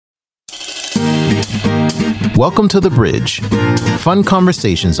Welcome to The Bridge. Fun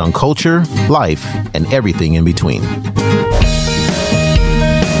conversations on culture, life, and everything in between.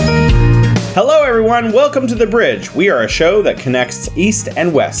 Hello, everyone. Welcome to The Bridge. We are a show that connects East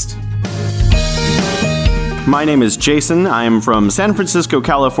and West. My name is Jason. I am from San Francisco,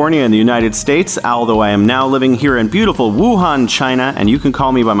 California in the United States, although I am now living here in beautiful Wuhan, China, and you can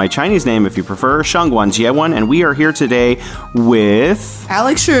call me by my Chinese name if you prefer, Shengguan Jiewan, and we are here today with...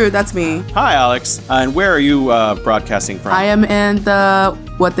 Alex Shu, that's me. Hi, Alex. And where are you broadcasting from? I am in the,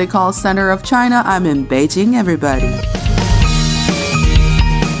 what they call center of China. I'm in Beijing, everybody.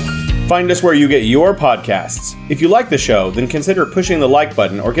 Find us where you get your podcasts. If you like the show, then consider pushing the like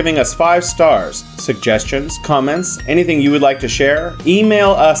button or giving us 5 stars. Suggestions, comments, anything you would like to share?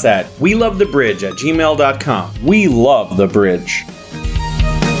 Email us at welovethebridge@gmail.com. We love the bridge.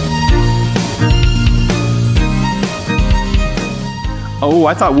 Oh,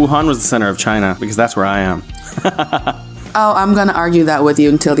 I thought Wuhan was the center of China because that's where I am. Oh, I'm going to argue that with you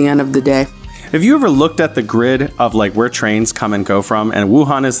until the end of the day. Have you ever looked at the grid of like where trains come and go from, and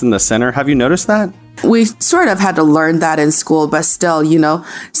Wuhan is in the center? Have you noticed that? We sort of had to learn that in school, but still, you know,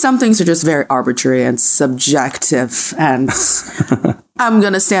 some things are just very arbitrary and subjective, and I'm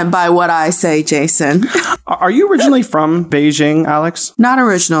going to stand by what I say, Jason. Are you originally from Beijing, Alex? Not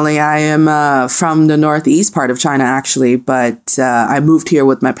originally. I am from the northeast part of China, actually, but I moved here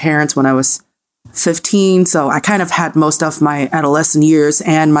with my parents when I was 15, so I kind of had most of my adolescent years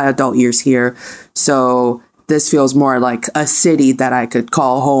and my adult years here. So this feels more like a city that I could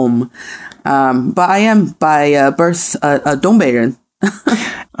call home. But I am by birth a Dongbaiyuan.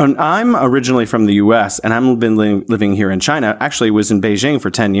 And I'm originally from the U.S., and I've been living here in China. Actually, was in Beijing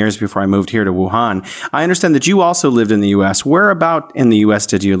for 10 years before I moved here to Wuhan. I understand that you also lived in the U.S. Where about in the U.S.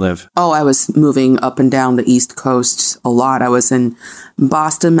 did you live? Oh, I was moving up and down the East Coast a lot. I was in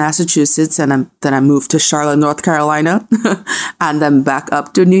Boston, Massachusetts, and then I moved to Charlotte, North Carolina, and then back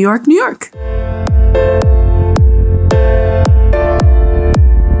up to New York, New York.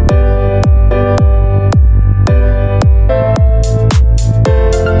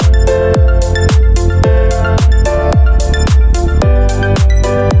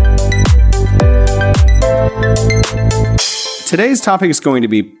 Today's topic is going to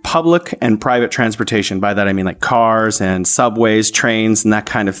be public and private transportation. By that, I mean like cars and subways, trains, and that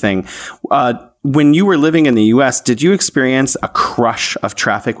kind of thing. When you were living in the U.S., did you experience a crush of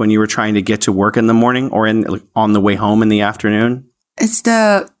traffic when you were trying to get to work in the morning or on the way home in the afternoon?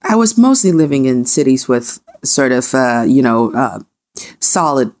 I was mostly living in cities with sort of,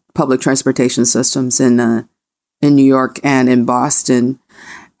 solid public transportation systems in New York and in Boston.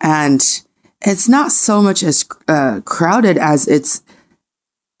 And it's not so much as crowded as it's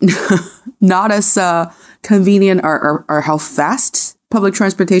not as convenient or how fast public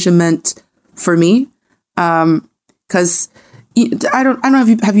transportation meant for me. Because I don't know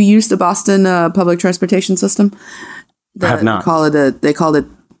if have you used the Boston public transportation system? I have not. They call it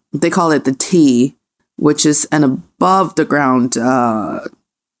the T, which is an above the ground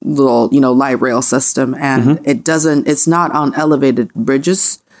little light rail system, and it's not on elevated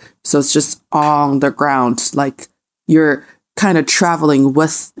bridges. So it's just on the ground, like you're kind of traveling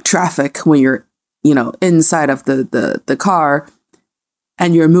with traffic when you're, inside of the car,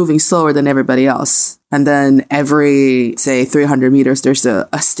 and you're moving slower than everybody else. And then every, say, 300 meters, there's a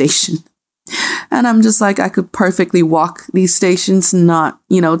station. And I'm just like, I could perfectly walk these stations and not,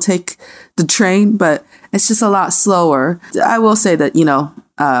 take the train, but it's just a lot slower. I will say that,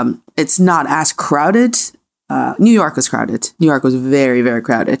 it's not as crowded. New York was crowded. New York was very, very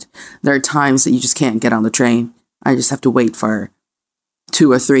crowded. There are times that you just can't get on the train. I just have to wait for 2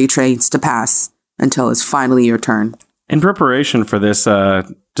 or 3 trains to pass until it's finally your turn. In preparation for this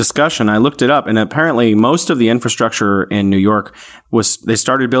discussion, I looked it up, and apparently most of the infrastructure in New York they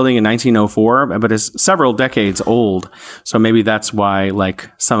started building in 1904, but it's several decades old. So maybe that's why,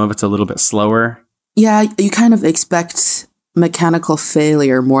 some of it's a little bit slower. Yeah, you kind of expect mechanical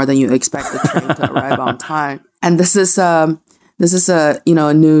failure more than you expect the train to arrive on time. And this is a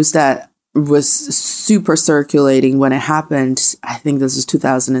news that was super circulating when it happened. I think this was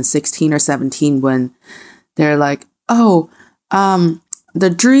 2016 or 17 when they're like, the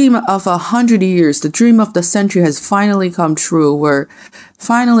dream of 100 years, the dream of the century has finally come true. We're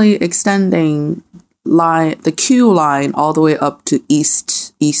finally extending the Q line all the way up to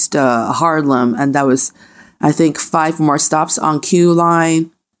East Harlem, and that was, I think, 5 more stops on Q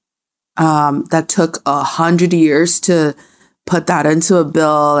line. That took 100 years to put that into a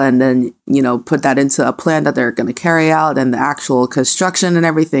bill, and then, put that into a plan that they're going to carry out, and the actual construction and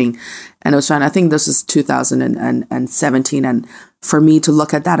everything. And it was fine. I think this is 2017, and for me to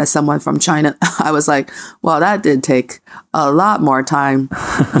look at that as someone from China, I was like, well, that did take a lot more time,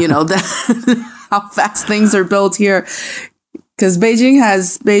 how fast things are built here. Because Beijing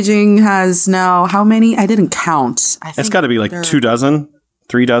has now how many? I didn't count. It's got to be like 2 dozen,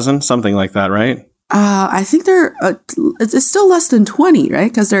 3 dozen, something like that, right? I think it's still less than 20,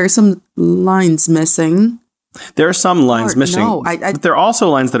 right? Because there are some lines missing. There are some lines missing. No, but there are also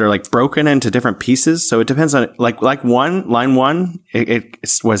lines that are like broken into different pieces. So it depends on like line one. It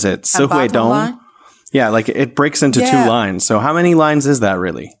was it Sihui Dong? Line? Yeah, like it breaks into 2 lines. So how many lines is that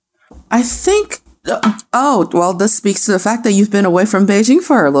really? I think. Well, this speaks to the fact that you've been away from Beijing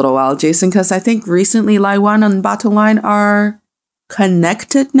for a little while, Jason. Because I think recently Line 1 and Bato Line are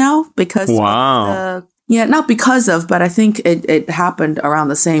connected now because. Wow. Not because of, but I think it happened around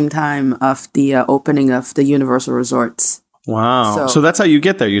the same time of the opening of the Universal Resorts. Wow. So that's how you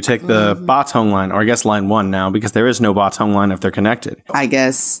get there. You take the Batong line, or I guess line 1 now, because there is no Batong line if they're connected. I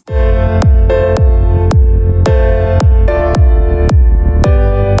guess.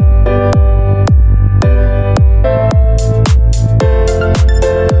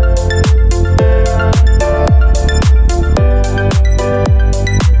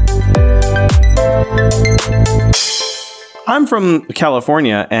 I'm from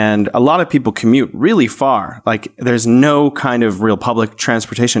California, and a lot of people commute really far. Like, there's no kind of real public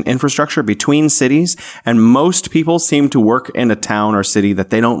transportation infrastructure between cities, and most people seem to work in a town or city that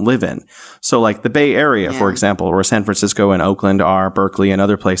they don't live in. So, like the Bay Area, for example, where San Francisco and Oakland are, Berkeley and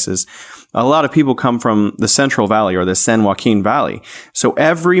other places, a lot of people come from the Central Valley or the San Joaquin Valley. So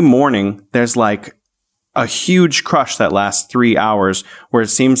every morning, there's like a huge crush that lasts 3 hours where it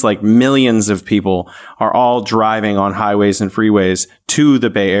seems like millions of people are all driving on highways and freeways to the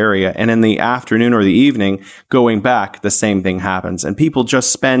Bay Area. And in the afternoon or the evening, going back, the same thing happens. And people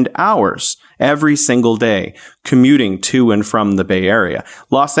just spend hours every single day commuting to and from the Bay Area.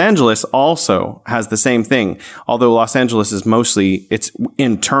 Los Angeles also has the same thing. Although Los Angeles is mostly, it's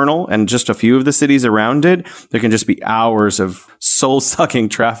internal and just a few of the cities around it, there can just be hours of soul-sucking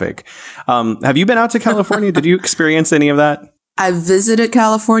traffic. Have you been out to California? Did you experience any of that? I visited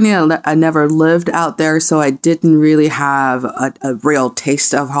California. I never lived out there, so I didn't really have a real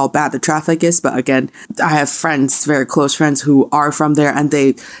taste of how bad the traffic is. But again, I have friends, very close friends, who are from there, and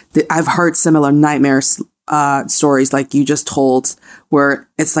I've heard similar nightmares stories like you just told, where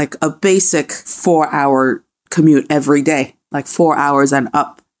it's like a basic 4-hour commute every day, like 4 hours and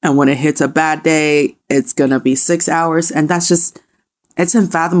up. And when it hits a bad day, it's going to be 6 hours. And it's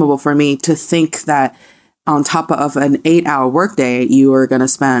unfathomable for me to think that on top of an 8-hour workday, you are going to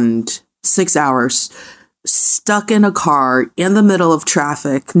spend 6 hours stuck in a car in the middle of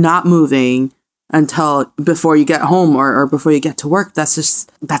traffic, not moving until before you get home or before you get to work. That's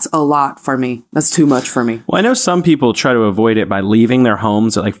a lot for me. That's too much for me. Well, I know some people try to avoid it by leaving their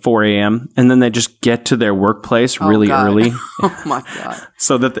homes at like 4 a.m. and then they just get to their workplace really early. Oh my God.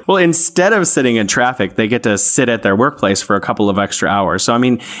 So that, instead of sitting in traffic, they get to sit at their workplace for a couple of extra hours. So, I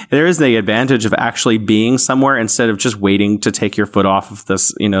mean, there is the advantage of actually being somewhere instead of just waiting to take your foot off of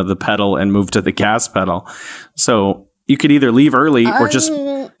this, the pedal and move to the gas pedal. So you could either leave early or just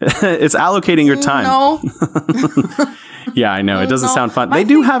it's allocating your time. No. Yeah, I know. It doesn't sound fun. They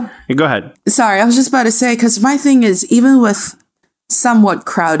do have... Go ahead. Sorry, I was just about to say, because my thing is, even with somewhat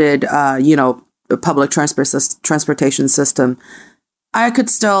crowded, public transportation system, I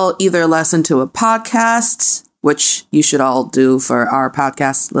could still either listen to a podcast, which you should all do for our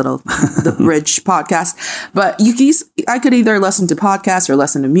podcast, the Bridge podcast. But I could either listen to podcasts or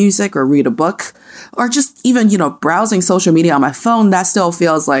listen to music or read a book or just even, browsing social media on my phone. That still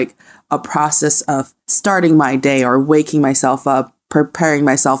feels like a process of starting my day or waking myself up, preparing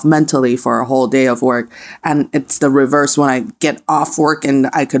myself mentally for a whole day of work. And it's the reverse when I get off work and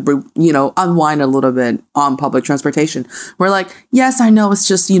I could, unwind a little bit on public transportation. We're like, yes, I know it's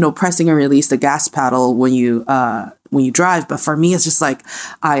just, pressing and release the gas pedal when you drive. But for me, it's just like,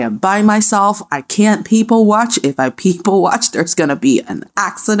 I am by myself. I can't people watch. If I people watch, there's going to be an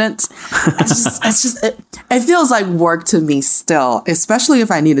accident. It feels like work to me still, especially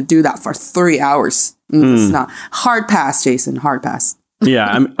if I need to do that for 3 hours. It's not hard pass, Jason. Hard pass.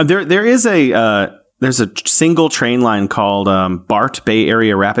 Yeah, there's a single train line called BART, Bay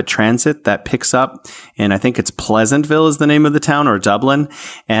Area Rapid Transit, that picks up, and I think it's Pleasantville is the name of the town, or Dublin,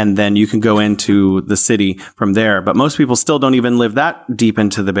 and then you can go into the city from there. But most people still don't even live that deep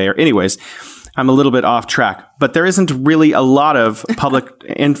into the Bay Area. Anyways, I'm a little bit off track, but there isn't really a lot of public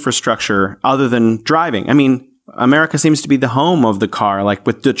infrastructure other than driving. I mean, America seems to be the home of the car, like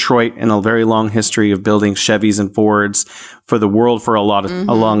with Detroit and a very long history of building Chevys and Fords for the world for a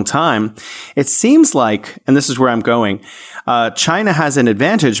long time. It seems like, and this is where I'm going, China has an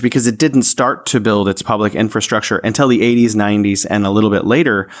advantage because it didn't start to build its public infrastructure until the 80s, 90s, and a little bit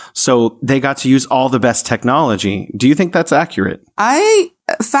later. So they got to use all the best technology. Do you think that's accurate?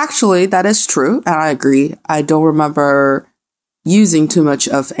 Factually, that is true. And I agree. I don't remember using too much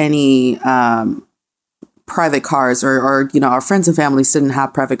of any private cars or our friends and families didn't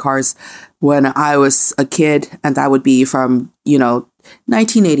have private cars when I was a kid. And that would be from,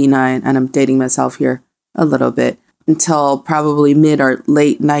 1989. And I'm dating myself here a little bit until probably mid or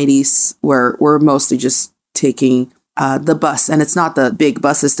late 90s, where we're mostly just taking the bus. And it's not the big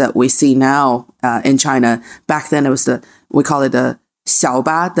buses that we see now in China. Back then, it was we call it the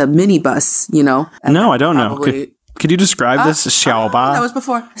xiaoba, the mini bus, No, I don't know. Could you describe this? Xiaoba? That was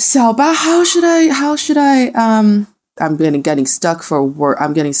before. Xiaoba, how should I, I'm getting stuck for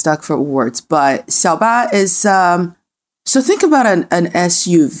words, but xiaoba is, so think about an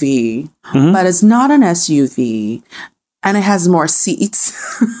SUV, but it's not an SUV and it has more seats.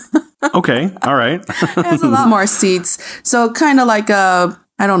 Okay. All right. It has a lot more seats. So kind of like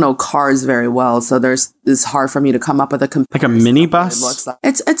I don't know cars very well, so it's hard for me to come up with a comparison. Like a minibus? It looks like.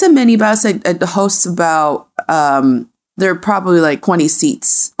 It's a minibus. It hosts about there are probably like 20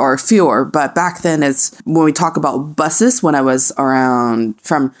 seats or fewer, but back then it's when we talk about buses, when I was around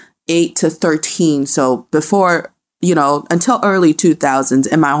from 8 to 13, so before until early 2000s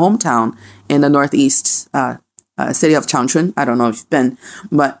in my hometown in the northeast city of Changchun. I don't know if you've been,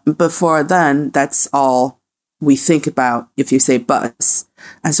 but before then, that's all we think about if you say bus.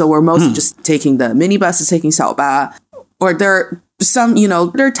 And so we're mostly just taking the minibuses, taking xiaoba, or there are some,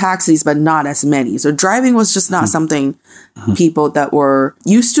 there are taxis, but not as many. So driving was just not something people that were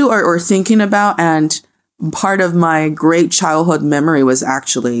used to or thinking about. And part of my great childhood memory was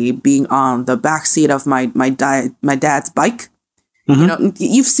actually being on the backseat of my dad's bike.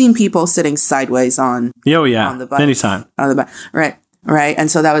 You've seen people sitting sideways on the bike. Anytime. On the back. Right. And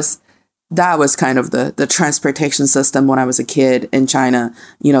so that was kind of the transportation system when I was a kid in China.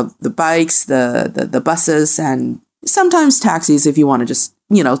 The bikes, the buses, and sometimes taxis if you want to just,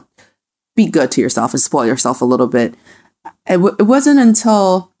 be good to yourself and spoil yourself a little bit. It wasn't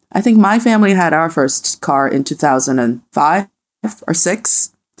until I think my family had our first car in 2005 or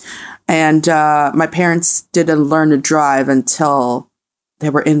 6. And my parents didn't learn to drive until they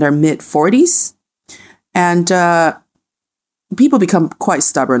were in their mid-40s. And people become quite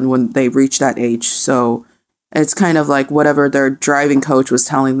stubborn when they reach that age. So it's kind of like whatever their driving coach was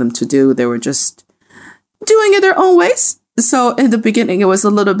telling them to do, they were just doing it their own ways. So in the beginning, it was a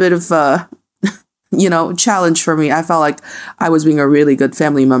little bit of a, challenge for me. I felt like I was being a really good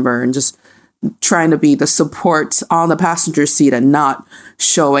family member and just trying to be the support on the passenger seat and not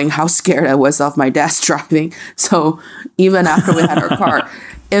showing how scared I was of my dad's driving. So even after we had our car,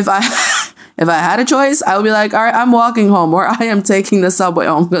 if I had a choice, I would be like, all right, I'm walking home or I am taking the subway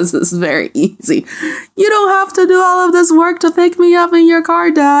home because it's very easy. You don't have to do all of this work to pick me up in your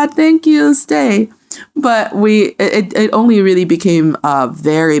car, Dad. Thank you. Stay. But it only really became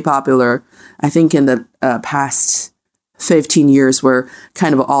very popular, I think, in the past 15 years, where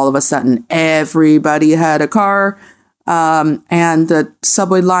kind of all of a sudden everybody had a car. And the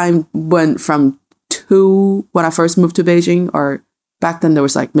subway line went from 2 when I first moved to Beijing, or back then there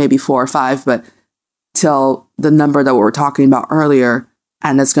was like maybe 4 or 5, but till the number that we were talking about earlier.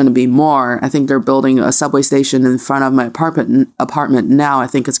 And it's going to be more. I think they're building a subway station in front of my apartment now. I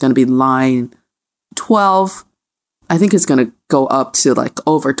think it's going to be line 12. I think it's going to go up to like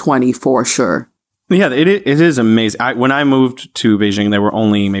over 20 for sure. Yeah, it is amazing. When I moved to Beijing, there were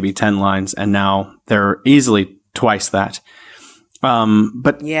only maybe 10 lines, and now there are easily twice that.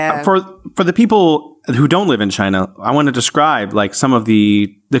 But yeah, for the people who don't live in China, I want to describe like some of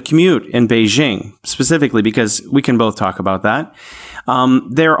the commute in Beijing specifically, because we can both talk about that.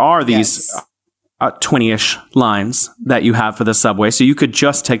 There are these 20-ish lines that you have for the subway. So you could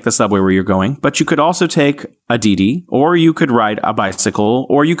just take the subway where you're going, but you could also take a Didi, or you could ride a bicycle,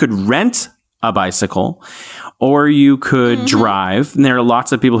 or you could rent a bicycle, or you could drive. And there are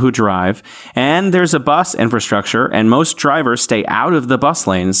lots of people who drive, and there's a bus infrastructure, and most drivers stay out of the bus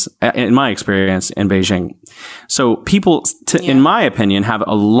lanes, in my experience in Beijing. So people, in my opinion, have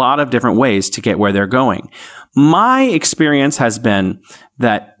a lot of different ways to get where they're going. My experience has been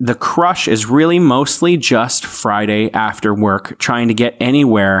that the crush is really mostly just Friday after work, trying to get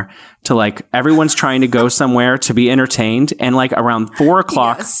anywhere to like, everyone's trying to go somewhere to be entertained. And like around 4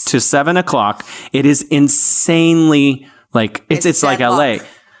 o'clock to 7 o'clock, it is insanely like, it's like LA.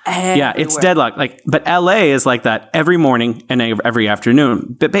 Yeah, it's deadlocked. But LA is like that every morning and every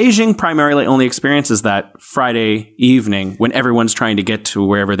afternoon. But Beijing primarily only experiences that Friday evening when everyone's trying to get to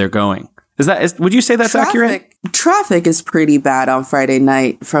wherever they're going. Would you say that's accurate? Traffic is pretty bad on Friday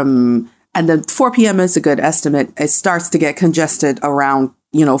night and then 4 p.m. is a good estimate. It starts to get congested around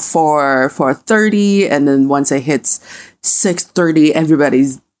 4:30, and then once it hits 6:30,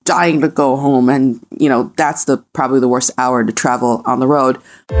 everybody's dying to go home, and that's probably the worst hour to travel on the road.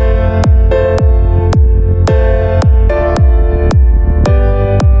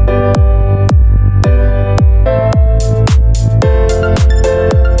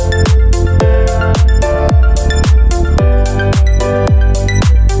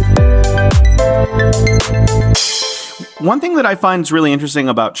 One thing that I find is really interesting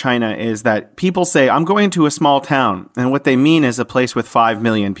about China is that people say, I'm going to a small town. And what they mean is a place with 5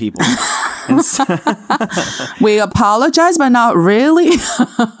 million people. We apologize, but not really.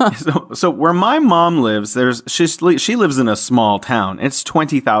 So where my mom lives, she lives in a small town. It's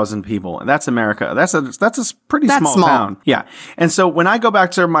 20,000 people. That's America. That's a pretty small town. Yeah. And so when I go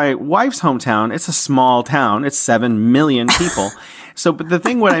back to my wife's hometown, it's a small town. It's 7 million people. But the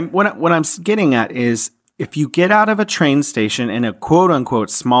thing what I'm getting at is, if you get out of a train station in a quote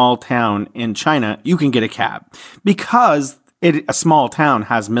unquote small town in China, you can get a cab because a small town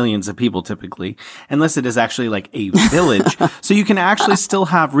has millions of people typically, unless it is actually like a village. So you can actually still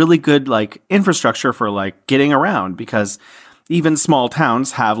have really good like infrastructure for like getting around, because even small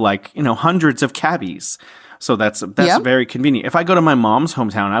towns have hundreds of cabbies. So that's very convenient. If I go to my mom's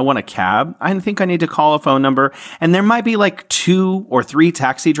hometown, I want a cab, I think I need to call a phone number, and there might be like 2 or 3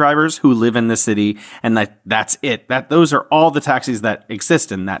 taxi drivers who live in the city, and that's it. Those are all the taxis that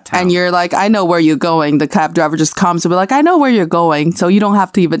exist in that town. And you're like, I know where you're going. The cab driver just comes and be like, I know where you're going, so you don't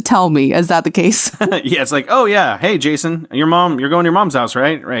have to even tell me. Is that the case? Yeah, it's like, oh yeah, hey Jason, you're going to your mom's house,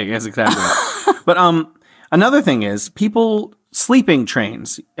 right? Right, yes, exactly. But another thing is sleeping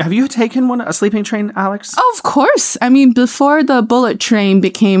trains. Have you taken a sleeping train, Alex? Of course. I mean, before the bullet train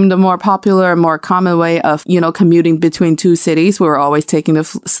became the more popular, more common way of, commuting between 2 cities, we were always taking the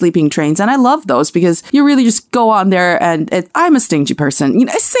sleeping trains. And I love those because you really just go on there, and I'm a stingy person.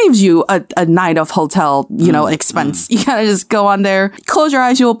 It saves you a night of hotel, expense. You gotta just go on there, close your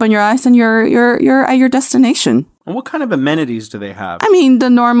eyes, you open your eyes, and you're at your destination. And what kind of amenities do they have? I mean, the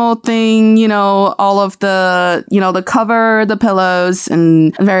normal thing, all of the, the cover, the pillows,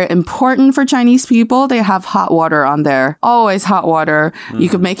 and very important for Chinese people, they have hot water on there. Always hot water. You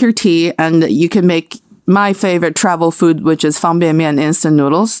can make your tea, and you can make my favorite travel food, which is 方便面 instant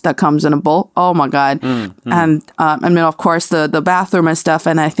noodles that comes in a bowl. Oh my God. And I mean, of course, the bathroom and stuff.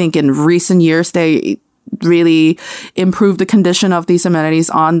 And I think in recent years, they really improve the condition of these amenities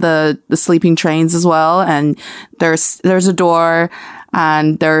on the sleeping trains as well. And there's a door,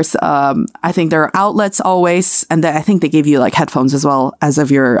 and there's I think there are outlets always, and I think they give you like headphones as well as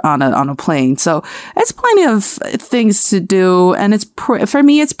if you're on a plane. So it's plenty of things to do, and for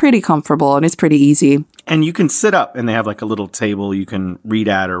me it's pretty comfortable and it's pretty easy. And you can sit up, and they have like a little table you can read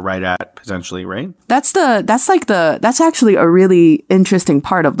at or write at potentially, right? That's actually a really interesting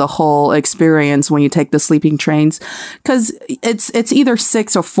part of the whole experience when you take the sleeping trains, because it's either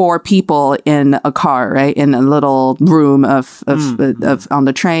 6 or 4 people in a car, right? In a little room of on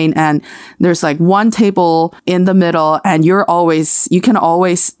the train, and there's like one table in the middle, and you can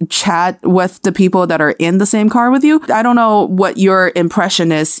always chat with the people that are in the same car with you. I don't know what your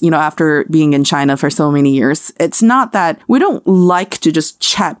impression is, after being in China for so many years. It's not that we don't like to just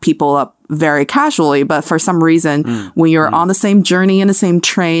chat people up very casually, but for some reason, when you're on the same journey in the same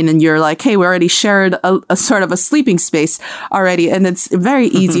train, and you're like, hey, we already shared a sort of a sleeping space already, and it's very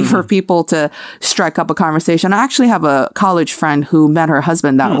easy for people to strike up a conversation. I actually have a college friend who met her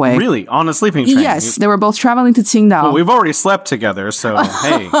husband that way. Really? On a sleeping train? Yes, they were both traveling to Qingdao. Well, we've already slept together, so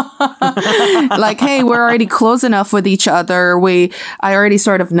hey. Like, hey, we're already close enough with each other. I already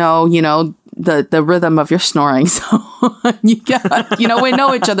sort of know, the rhythm of your snoring. So we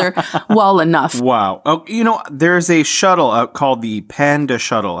know each other well enough. Wow. Oh, there's a shuttle called the Panda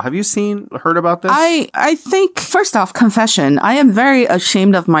Shuttle. Have you heard about this? I think, first off, confession, I am very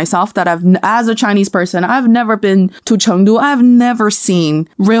ashamed of myself that as a Chinese person, I've never been to Chengdu. I've never seen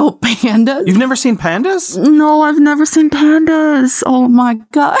real pandas. You've never seen pandas? No, I've never seen pandas. Oh my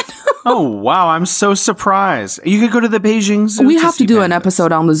God. Oh, wow. I'm so surprised. You could go to the Beijing Zoo. We have to do an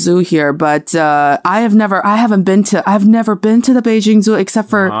episode on the zoo here, but But I've never been to the Beijing Zoo except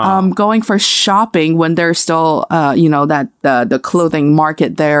for going for shopping when there's still the clothing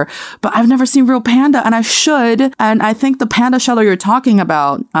market there. But I've never seen real panda, and I should. And I think the panda shuttle you're talking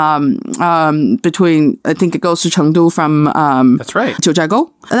about between, I think it goes to Chengdu from that's right,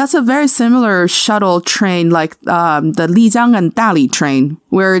 Jiuzhaigou. That's a very similar shuttle train like the Lijiang and Dali train,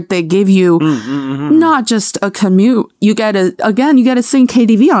 where they give you not just a commute, you get to sing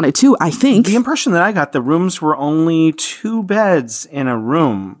KTV on it too, I think. The impression that I got, the rooms were only 2 beds in a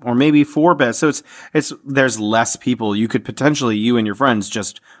room, or maybe 4 beds. So there's less people. You could potentially, you and your friends,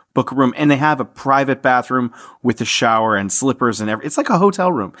 just book a room, and they have a private bathroom with a shower and slippers and everything. It's like a hotel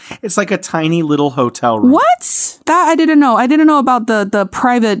room. It's like a tiny little hotel room. What? That I didn't know. I didn't know about the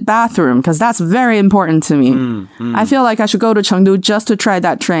private bathroom, because that's very important to me. I feel like I should go to Chengdu just to try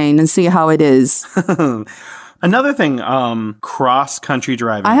that train and see how it is. Another thing, cross-country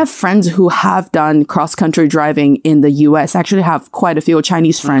driving. I have friends who have done cross-country driving in the U.S. Actually have quite a few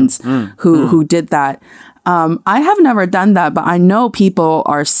Chinese friends who did that. I have never done that, but I know people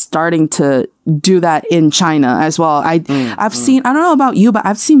are starting to do that in China as well. I've seen, I don't know about you, but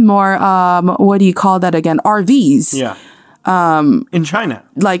I've seen more, what do you call that again? RVs. Yeah. In China,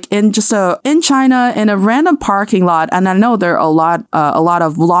 like in China in a random parking lot. And I know there are a lot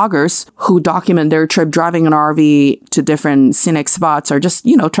of vloggers who document their trip driving an RV to different scenic spots, or just,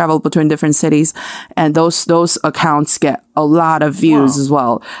 travel between different cities. And those accounts get a lot of views as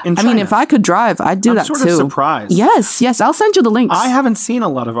well. I mean, if I could drive, I'd do that too. I'm sort of surprised. Yes. I'll send you the links. I haven't seen a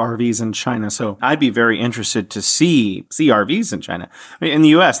lot of RVs in China, so I'd be very interested to see RVs in China. I mean, in the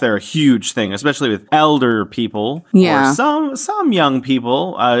U.S., they're a huge thing, especially with elder people or some young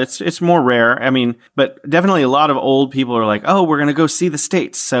people. It's more rare. I mean, but definitely a lot of old people are like, oh, we're going to go see the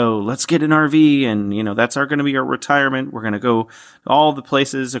States, so let's get an RV, and that's going to be our retirement. We're going to go all the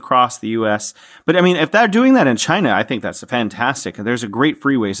places across the U.S. But I mean, if they're doing that in China, I think that's fantastic. There's a great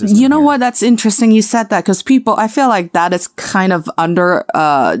freeway system. You know what? That's interesting you said that, because I feel like that is kind of under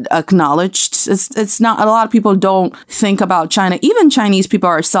acknowledged. It's not, a lot of people don't think about China. Even Chinese people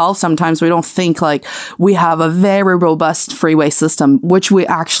ourselves, sometimes we don't think like we have a very robust freeway system, which we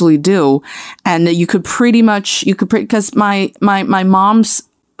actually do. And because my mom's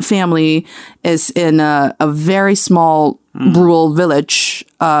family is in a very small rural village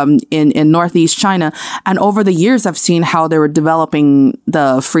in northeast China, and over the years I've seen how they were developing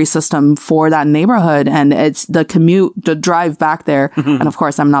the free system for that neighborhood, and it's the drive back there, and of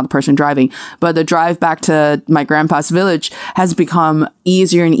course I'm not the person driving, but the drive back to my grandpa's village has become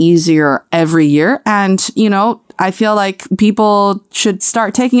easier and easier every year. And I feel like people should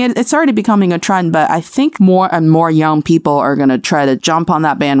start taking it. It's already becoming a trend, but I think more and more young people are going to try to jump on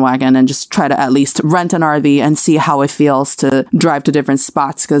that bandwagon and just try to at least rent an RV and see how it feels to drive to different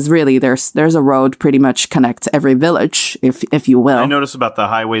spots. Because really, there's a road pretty much connects every village, if you will. I notice about the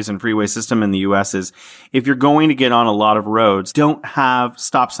highways and freeway system in the U.S. is if you're going to get on a lot of roads, don't have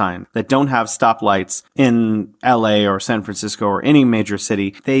stop sign, that don't have stoplights in L.A. or San Francisco or any major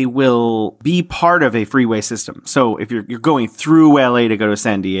city, they will be part of a freeway system. So if you're going through LA to go to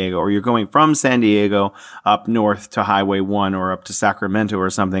San Diego, or you're going from San Diego up north to Highway 1 or up to Sacramento or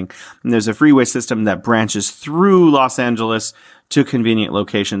something, and there's a freeway system that branches through Los Angeles to convenient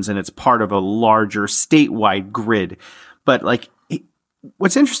locations, and it's part of a larger statewide grid. But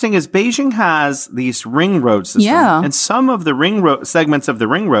what's interesting is Beijing has these ring road systems, and some of the ring road segments of the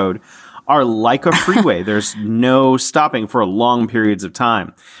ring road are like a freeway. There's no stopping for long periods of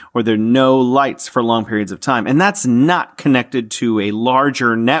time, or there are no lights for long periods of time. And that's not connected to a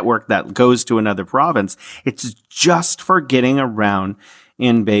larger network that goes to another province. It's just for getting around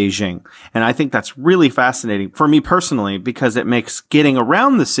in Beijing. And I think that's really fascinating for me personally, because it makes getting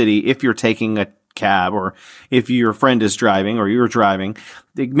around the city, if you're taking a cab or if your friend is driving or you're driving,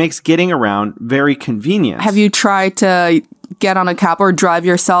 it makes getting around very convenient. Have you tried to get on a cab or drive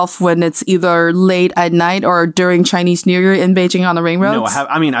yourself when it's either late at night or during Chinese New Year in Beijing on the ring roads? No,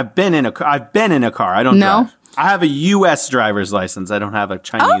 I've been in a car. I don't drive. I have a U.S. driver's license. I don't have a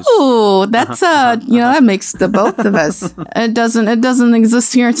Chinese. Oh, that's that makes the both of us. It doesn't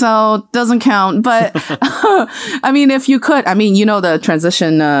exist here, so it doesn't count. But I mean, if you could, the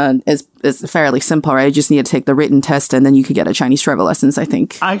transition is fairly simple, right? You just need to take the written test, and then you could get a Chinese driver license. I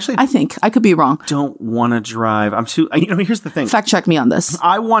think. I think I could be wrong. Don't want to drive. I'm too. Here's the thing. Fact check me on this.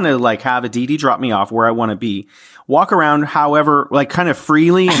 I want to have a Didi drop me off where I want to be. Walk around however, kind of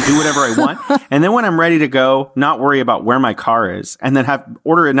freely and do whatever I want. And then when I'm ready to go, not worry about where my car is, and then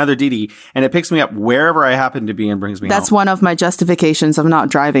order another Didi, and it picks me up wherever I happen to be and brings me home. That's one of my justifications of not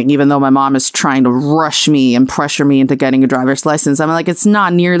driving, even though my mom is trying to rush me and pressure me into getting a driver's license. I'm like, it's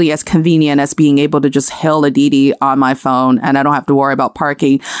not nearly as convenient convenient as being able to just hail a Didi on my phone, and I don't have to worry about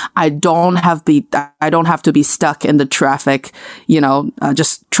parking. I don't have to be stuck in the traffic,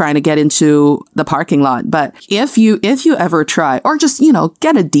 just trying to get into the parking lot. But if you ever try, or just,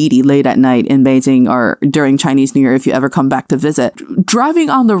 get a Didi late at night in Beijing or during Chinese New Year, if you ever come back to visit, driving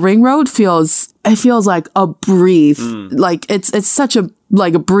on the ring road feels like a breeze. Like it's such a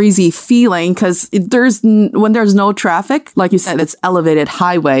breezy feeling, because when there's no traffic, like you said, it's elevated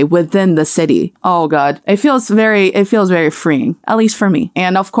highway within the city. Oh God, it feels very freeing, at least for me.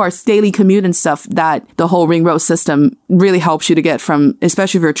 And of course, daily commute and stuff, that the whole ring road system really helps you to get from,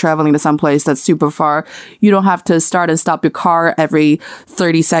 especially if you're traveling to some place that's super far. You don't have to start and stop your car every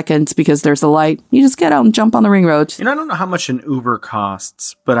 30 seconds because there's a light. You just get out and jump on the ring road. I don't know how much an Uber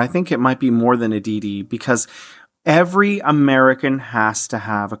costs, but I think it might be more than a Didi, because every American has to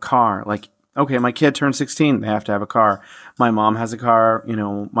have a car. Like, okay, my kid turned 16, they have to have a car. My mom has a car.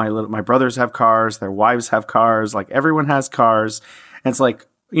 My brothers have cars. Their wives have cars. Like, everyone has cars. And it's like,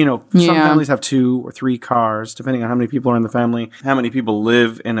 some families have 2 or 3 cars, depending on how many people are in the family, how many people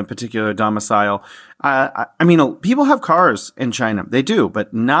live in a particular domicile. People have cars in China. They do,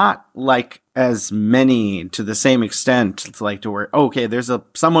 but not like as many to the same extent. It's like to where, okay, there's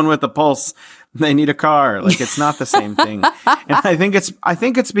someone with a pulse. They need a car. Like, it's not the same thing. And I think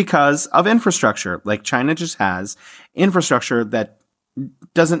it's because of infrastructure. Like, China just has infrastructure that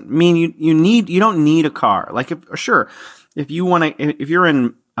doesn't mean you don't need a car. Like, if you're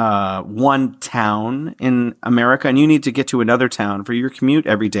in one town in America and you need to get to another town for your commute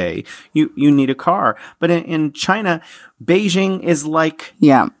every day, you need a car. But in China, Beijing is like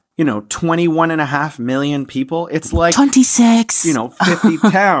 21.5 million people. It's like 26. 50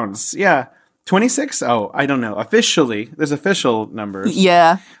 towns. Yeah. 26? Oh, I don't know. Officially, there's official numbers.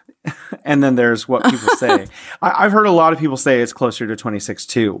 Yeah. And then there's what people say. I've heard a lot of people say it's closer to 26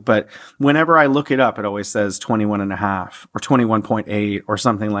 too. But whenever I look it up, it always says 21.5 or 21.8 or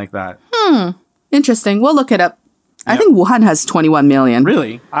something like that. Interesting. We'll look it up. I think Wuhan has 21 million.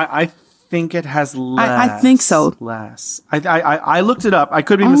 Really? I think it has less. I think so. Less. I looked it up. I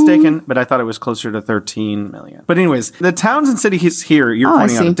could be mistaken, but I thought it was closer to 13 million. But anyways, the towns and cities here, you're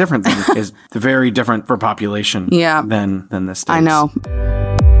pointing out a different thing, is very different for population than the States. I know.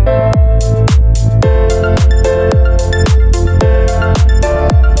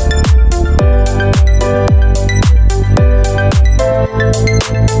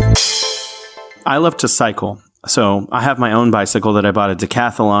 I love to cycle. So I have my own bicycle that I bought at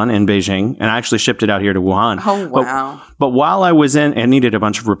Decathlon in Beijing, and I actually shipped it out here to Wuhan. Oh, wow. But while I was it needed a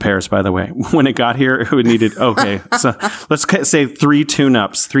bunch of repairs, by the way. When it got here, it needed, so let's say 3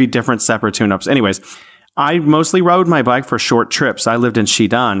 tune-ups, 3 different separate tune-ups. Anyways, I mostly rode my bike for short trips. I lived in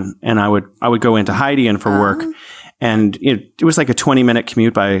Xidan, and I would go into Haidian for work. And it was like a 20-minute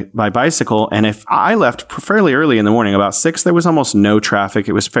commute by bicycle. And if I left fairly early in the morning, about 6, there was almost no traffic.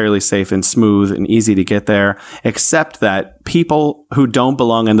 It was fairly safe and smooth and easy to get there, except that people who don't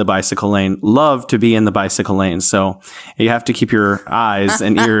belong in the bicycle lane love to be in the bicycle lane. So you have to keep your eyes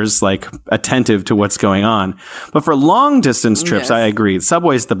and ears like attentive to what's going on. But for long distance trips, I agree.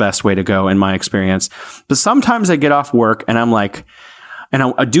 Subway is the best way to go in my experience. But sometimes I get off work and I'm like, and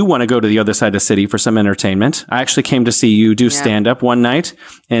I do want to go to the other side of the city for some entertainment. I actually came to see you do stand-up one night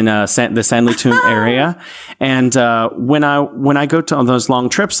in the Sanlitun area. And when I go to those long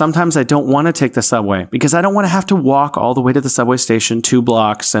trips, sometimes I don't want to take the subway because I don't want to have to walk all the way to the subway station, 2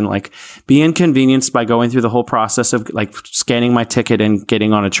 blocks, and like be inconvenienced by going through the whole process of like scanning my ticket and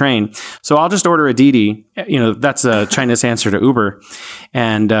getting on a train. So I'll just order a Didi. That's a China's answer to Uber,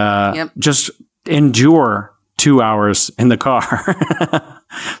 and just endure 2 hours in the car.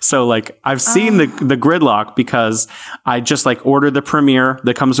 So like I've seen the gridlock because I just like order the Premier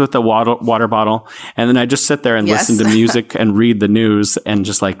that comes with the water bottle. And then I just sit there and listen to music and read the news and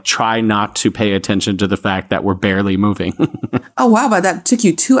just like try not to pay attention to the fact that we're barely moving. Oh, wow. But that took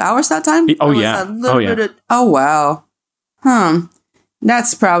you 2 hours that time? Oh, yeah. Oh, wow.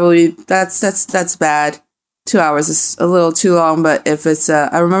 That's bad. 2 hours is a little too long, but if it's,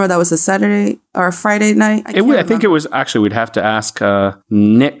 I remember that was a Saturday or a Friday night. I think it was actually, we'd have to ask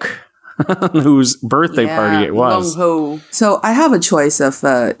Nick, whose birthday party it was. So I have a choice of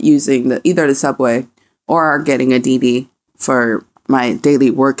using either the subway or getting a Didi for my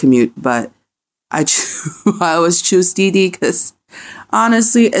daily work commute, but I always choose Didi because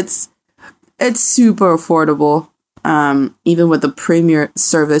honestly, it's super affordable. Even with the Premier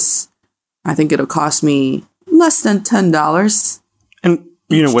service, I think it'll cost me less than $10. And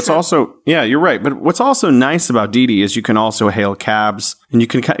You know, what's also, yeah, you're right. But what's also nice about Didi is you can also hail cabs, and you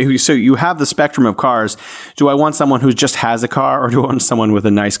can, so you have the spectrum of cars. Do I want someone who just has a car, or do I want someone with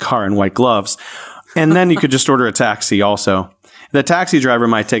a nice car and white gloves? And then you could just order a taxi also. The taxi driver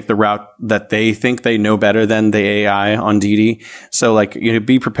might take the route that they think they know better than the AI on Didi. So like, you know,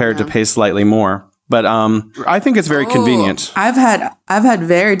 be prepared to pay slightly more. But I think it's very convenient. I've had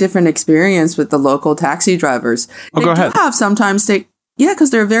very different experience with the local taxi drivers. They go ahead. Have sometimes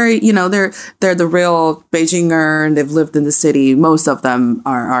because they're very, you know, they're the real Beijinger, and they've lived in the city. Most of them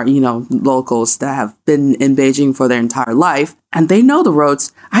are, you know, locals that have been in Beijing for their entire life, and they know the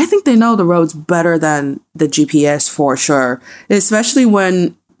roads. I think they know the roads better than the GPS for sure, especially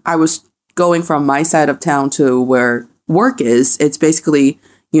when I was going from my side of town to where work is. It's basically,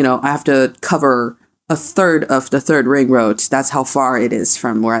 you know, I have to cover a third of the third ring road. That's how far it is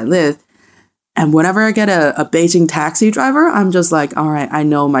from where I live. And whenever I get a Beijing taxi driver, I'm just like, all right, I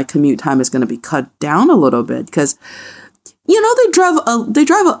know my commute time is going to be cut down a little bit because, you know, they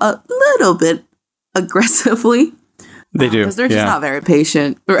drive a little bit aggressively. They do. Because they're just not very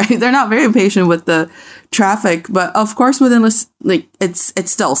patient, right? They're not very patient with the traffic. But of course, within like it's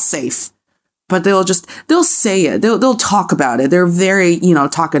still safe. But they'll say it. They'll talk about it. They're very, you know,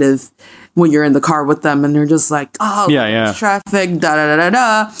 talkative when you're in the car with them, and they're just like, oh, yeah. Traffic, da da da da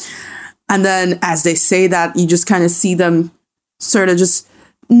da. And then as they say that, you just kind of see them sort of just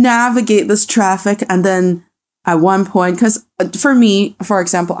navigate this traffic. And then at one point, because for me, for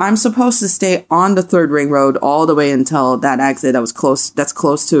example, I'm supposed to stay on the third ring road all the way until that exit that's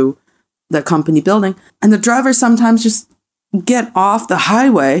close to the company building. And the drivers sometimes just get off the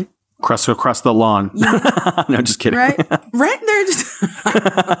highway. Across the lawn. Yeah. No, just kidding. Right? They're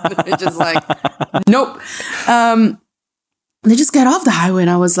just like, nope. They just get off the highway, and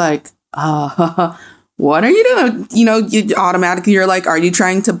I was like, what are you doing? You know, you're like, are you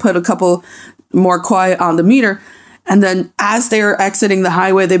trying to put a couple more quiet on the meter? And then as they're exiting the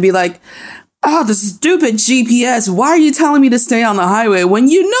highway, they'd be like, oh, the stupid GPS. Why are you telling me to stay on the highway when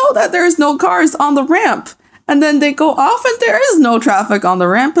you know that there's no cars on the ramp? And then they go off and there is no traffic on the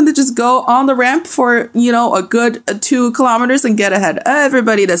ramp, and they just go on the ramp for, you know, a good 2 kilometers and get ahead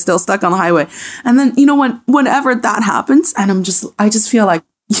everybody that's still stuck on the highway. And then, you know, whenever that happens, and I just feel like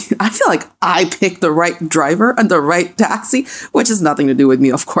I picked the right driver and the right taxi, which has nothing to do with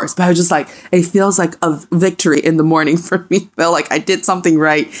me, of course. But I was just like, it feels like a victory in the morning for me. I feel like I did something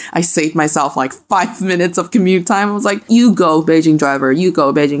right. I saved myself like 5 minutes of commute time. I was like, you go, Beijing driver. You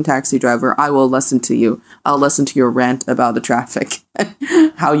go, Beijing taxi driver. I will listen to you. I'll listen to your rant about the traffic and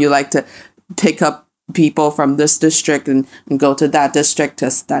how you like to pick up people from this district and go to that district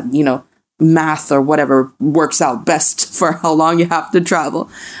to that, you know, math or whatever works out best for how long you have to travel.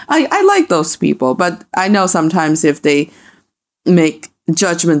 I like those people, but I know sometimes if they make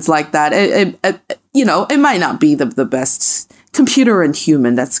judgments like that, it might not be the best. Computer and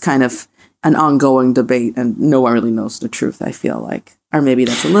human, that's kind of an ongoing debate, and no one really knows the truth, I feel like. Or maybe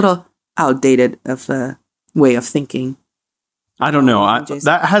that's a little outdated of a way of thinking. I don't know.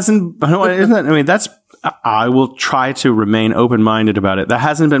 That hasn't, isn't that, I mean, that's, I will try to remain open-minded about it. That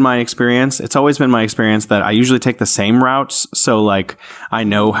hasn't been my experience. It's always been my experience that I usually take the same routes. So like I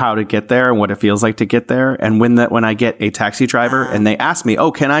know how to get there and what it feels like to get there. And when I get a taxi driver and they ask me,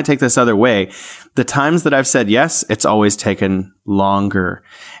 oh, can I take this other way? The times that I've said yes, it's always taken longer.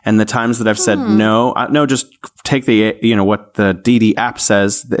 And the times that I've said no, just take what the Didi app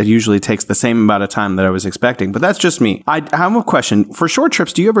says. That usually takes the same amount of time that I was expecting. But that's just me. I have a question. For short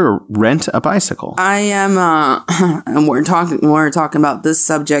trips, do you ever rent a bicycle? I am, and we're talking about this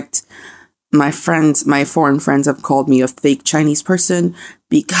subject. My foreign friends have called me a fake Chinese person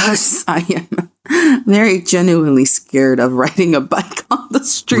because I am very genuinely scared of riding a bike on the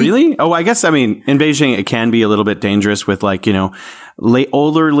street. Really? Oh, I guess, I mean, in Beijing, it can be a little bit dangerous with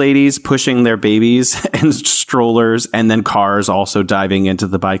older ladies pushing their babies and strollers, and then cars also diving into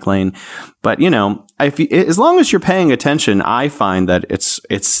the bike lane. But, as long as you're paying attention, I find that it's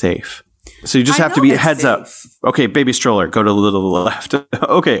safe. So you just have to be heads up. Okay, baby stroller, go to a little to the left.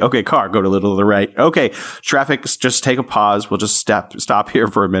 Okay, car, go to a little to the right. Okay, traffic, just take a pause. We'll just stop here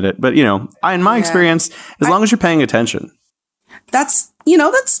for a minute. But, in my experience, as long as you're paying attention. That's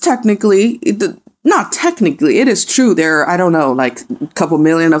technically, not technically, it is true. There are, I don't know, like a couple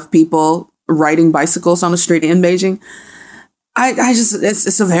million of people riding bicycles on the street in Beijing.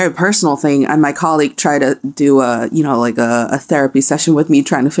 It's a very personal thing. And my colleague tried to do a therapy session with me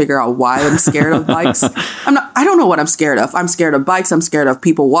trying to figure out why I'm scared of bikes. I don't know what I'm scared of. I'm scared of bikes. I'm scared of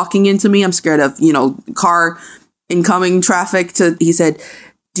people walking into me. I'm scared of, car incoming traffic. He said,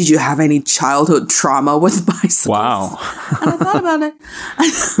 did you have any childhood trauma with bicycles? Wow. And I thought about it.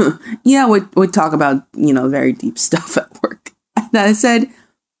 Yeah, we talk about, very deep stuff at work. And I said,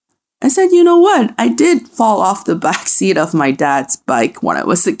 you know what? I did fall off the back seat of my dad's bike when I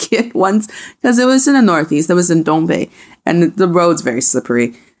was a kid once, because it was in the Northeast. It was in Dongbei, and the road's very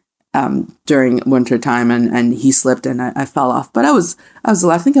slippery during winter time, and he slipped and I fell off. But I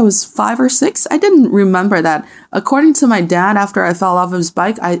think I was 5 or 6. I didn't remember that. According to my dad, after I fell off his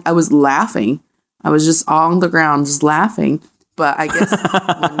bike, I was laughing. I was just on the ground, just laughing. But I guess when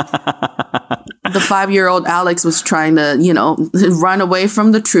the 5-year-old Alex was trying to, run away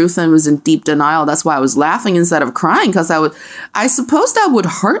from the truth and was in deep denial, that's why I was laughing instead of crying, because I suppose that would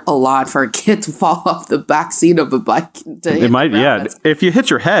hurt a lot for a kid to fall off the back seat of a bike. It might, yeah. If you hit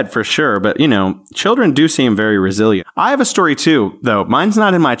your head, for sure. But, children do seem very resilient. I have a story too, though. Mine's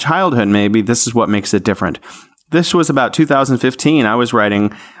not in my childhood, maybe. This is what makes it different. This was about 2015. I was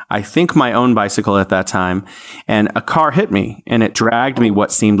riding, I think, my own bicycle at that time, and a car hit me, and it dragged me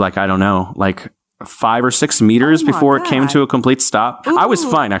what seemed like, I don't know, like 5 or 6 meters before it came to a complete stop. Ooh. I was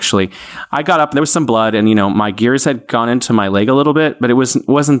fine, actually. I got up, there was some blood, and, my gears had gone into my leg a little bit, but it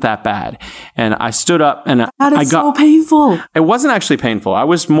wasn't that bad. And I stood up, and so painful. It wasn't actually painful. I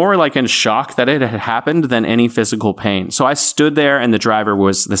was more like in shock that it had happened than any physical pain. So I stood there, and the driver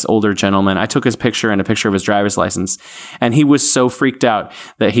was this older gentleman. I took his picture and a picture of his driver's license, and he was so freaked out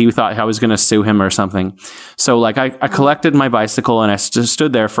that he thought I was going to sue him or something. So I collected my bicycle, and I just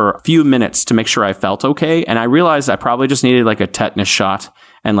stood there for a few minutes to make sure I felt okay. And I realized I probably just needed a tetanus shot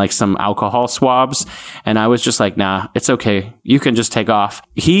and some alcohol swabs. And I was just like, nah, it's okay. You can just take off.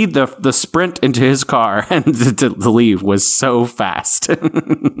 The sprint into his car and to leave was so fast.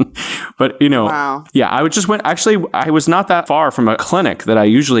 But, wow. Yeah, I was not that far from a clinic that I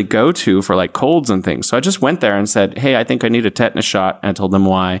usually go to for colds and things. So I just went there and said, hey, I think I need a tetanus shot. And I told them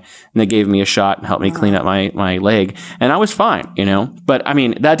why. And they gave me a shot and helped me clean up my leg. And I was fine, But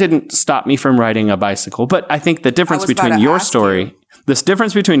that didn't stop me from riding a bicycle. But I think the difference between your story... This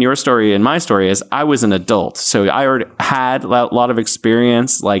difference between your story and my story is I was an adult. So I already had a lot of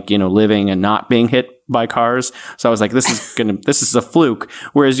experience, living and not being hit by cars. So I was like, this is a fluke.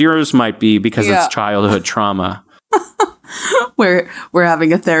 Whereas yours might be because it's childhood trauma. We're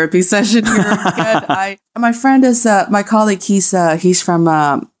having a therapy session here. Good. My friend is, my colleague, he's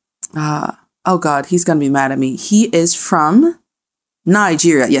from, oh God, he's going to be mad at me. He is from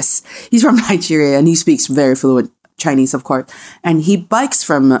Nigeria. Yes, he's from Nigeria, and he speaks very fluent Chinese, of course, and he bikes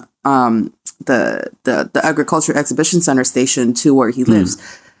from the agriculture exhibition center station to where he lives,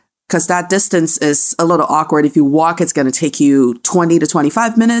 because that distance is a little awkward. If you walk, it's going to take you 20 to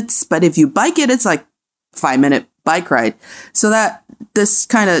 25 minutes, but if you bike it, it's 5-minute bike ride. So that this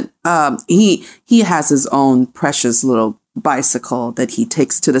kind of he has his own precious little bicycle that he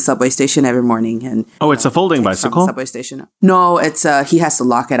takes to the subway station every morning. And it's a folding bicycle? Subway station. No, it's he has to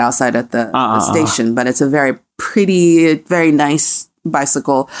lock it outside at the station, but it's a very pretty, very nice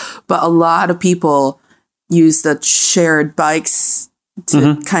bicycle. But a lot of people use the shared bikes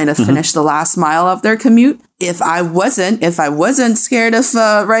to kind of finish the last mile of their commute. If I wasn't scared of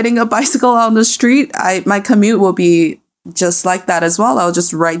riding a bicycle on the street, my commute will be just like that as well. I'll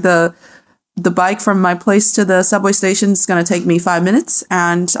just ride the bike from my place to the subway station. Is going to take me 5 minutes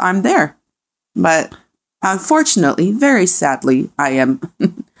and I'm there. But unfortunately, very sadly, I am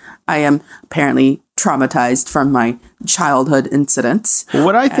apparently traumatized from my childhood incidents.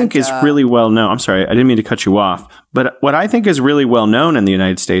 What I think is really well known, I'm sorry, I didn't mean to cut you off, but what I think is really well known in the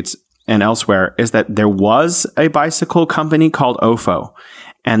United States and elsewhere is that there was a bicycle company called Ofo,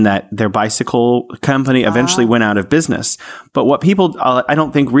 and that their bicycle company eventually went out of business. But what people, I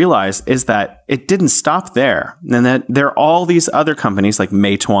don't think, realize is that it didn't stop there. And that there are all these other companies like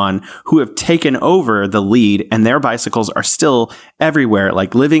Meituan who have taken over the lead, and their bicycles are still everywhere.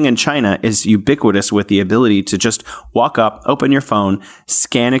 Living in China is ubiquitous with the ability to just walk up, open your phone,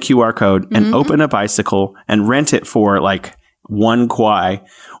 scan a QR code, and open a bicycle and rent it for 1 kwai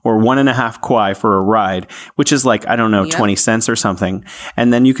or 1.5 kwai for a ride, which is 20 cents or something.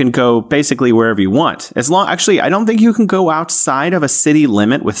 And then you can go basically wherever you want. Actually, I don't think you can go outside of a city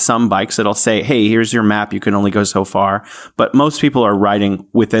limit with some bikes. It'll say, hey, here's your map. You can only go so far. But most people are riding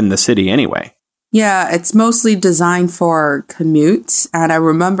within the city anyway. Yeah, it's mostly designed for commutes. And I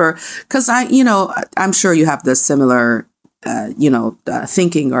remember, because I'm sure you have this similar,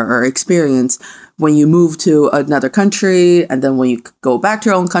 thinking or experience when you move to another country, and then when you go back to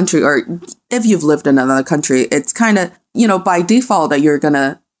your own country, or if you've lived in another country, it's kind of, by default that you're going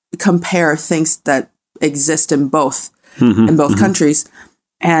to compare things that exist in both countries.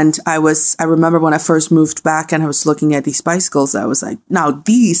 And I remember when I first moved back and I was looking at these bicycles, I was like, now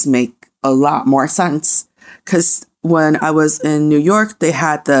these make a lot more sense. Because when I was in New York, they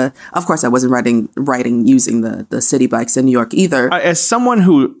had of course I wasn't riding using the city bikes in New York either. As someone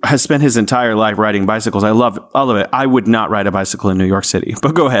who has spent his entire life riding bicycles, I love all of it. I would not ride a bicycle in New York City,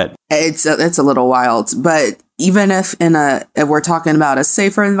 but go ahead. It's a little wild, but even if we're talking about a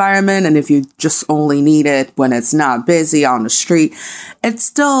safer environment and if you just only need it when it's not busy on the street, it's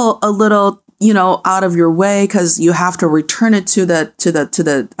still a little, out of your way because you have to return it to the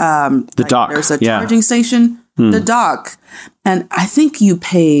dock. There's a charging station, the dock. And I think you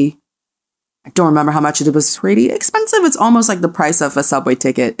pay, I don't remember how much it was, pretty expensive. It's almost like the price of a subway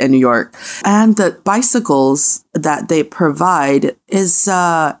ticket in New York. And the bicycles that they provide is,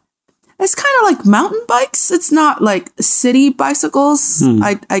 it's kind of like mountain bikes. It's not like city bicycles.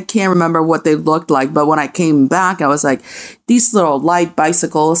 I can't remember what they looked like, but when I came back, I was like, these little light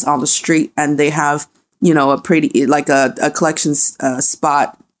bicycles on the street, and they have, a pretty, like a collection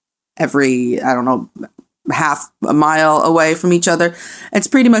spot every, I don't know, half a mile away from each other. It's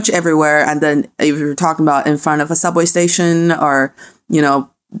pretty much everywhere. And then if you're talking about in front of a subway station or,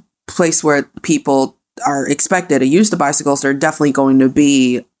 place where people are expected to use the bicycles, they're definitely going to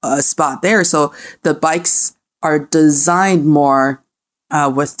be a spot there. So the bikes are designed more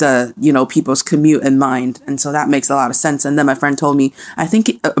with the, people's commute in mind. And so that makes a lot of sense. And then my friend told me, I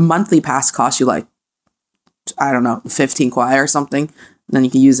think a monthly pass costs you like, I don't know, 15 kwai or something. And then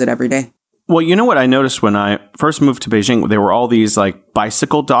you can use it every day. Well, you know what I noticed when I first moved to Beijing? There were all these like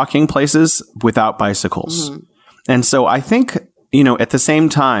bicycle docking places without bicycles. Mm-hmm. And so I think, at the same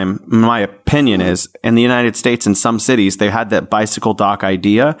time, my opinion is in the United States, in some cities, they had that bicycle dock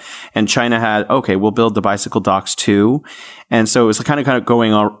idea, and China had, okay, we'll build the bicycle docks too. And so it was kind of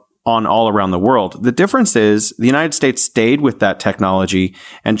going on all around the world. The difference is the United States stayed with that technology,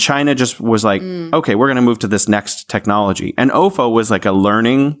 and China just was like, okay, we're going to move to this next technology. And OFO was like a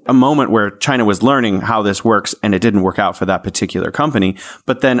moment where China was learning how this works, and it didn't work out for that particular company.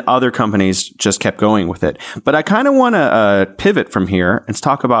 But then other companies just kept going with it. But I kind of want to pivot from here and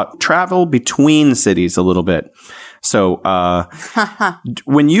talk about travel between cities a little bit. So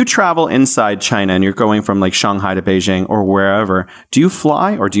when you travel inside China and you're going from like Shanghai to Beijing or wherever, do you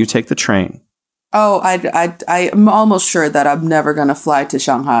fly or do you take the train? Oh, I'm almost sure that I'm never going to fly to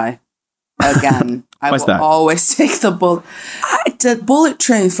Shanghai again. I will always take the bullet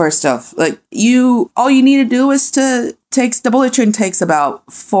train first off. Like all you need to do is the bullet train takes about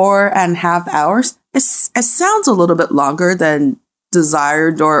 4.5 hours. It sounds a little bit longer than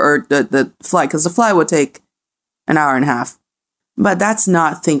desired or the flight, because the flight would take an hour and a half. But that's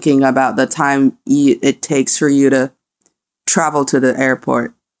not thinking about the time it takes for you to travel to the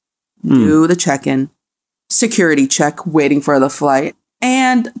airport, do the check-in, security check, waiting for the flight,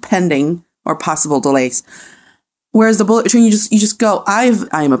 and pending or possible delays. Whereas the bullet train, you just go. I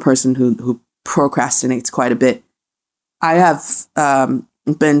am a person who procrastinates quite a bit. I have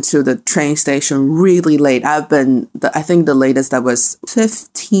been to the train station really late. I think the latest I was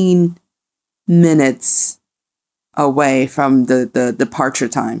 15 minutes away from the departure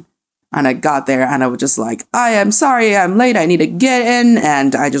time. And I got there and I was just like, I am sorry, I'm late. I need to get in.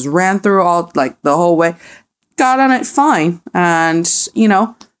 And I just ran through the whole way, got on it fine. And,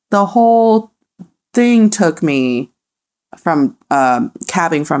 the whole thing took me from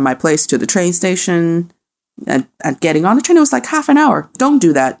cabbing from my place to the train station and getting on the train. It was like half an hour. Don't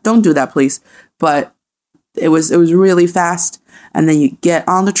do that, please. But it was really fast. And then you get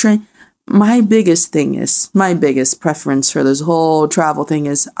on the train. My biggest preference for this whole travel thing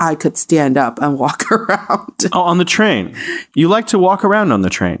is I could stand up and walk around. Oh, on the train. You like to walk around on the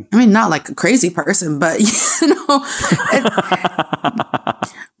train. I mean, not like a crazy person, but,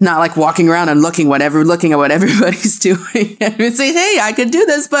 not like walking around and looking at what everybody's doing and say, hey, I could do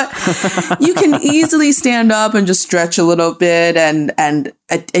this. But you can easily stand up and just stretch a little bit. And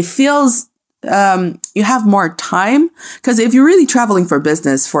it feels... you have more time, because if you're really traveling for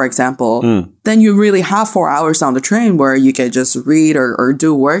business, for example, then you really have 4 hours on the train where you can just read or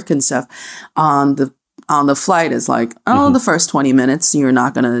do work and stuff. On the flight, it's like, the first 20 minutes you're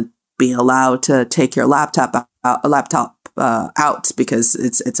not going to be allowed to take your laptop out because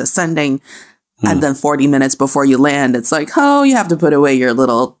it's ascending. And then 40 minutes before you land, it's like, you have to put away your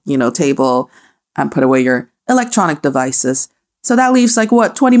little table and put away your electronic devices. So that leaves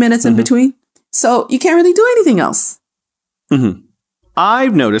 20 minutes in between. So you can't really do anything else. Mm-hmm.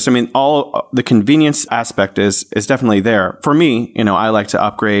 I've noticed, I mean, all the convenience aspect is definitely there. For me, I like to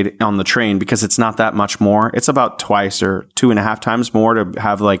upgrade on the train because it's not that much more. It's about twice or 2.5 times more to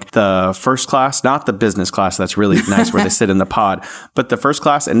have like the first class, not the business class. That's really nice where they sit in the pod, but the first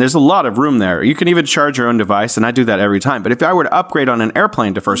class. And there's a lot of room there. You can even charge your own device. And I do that every time. But if I were to upgrade on an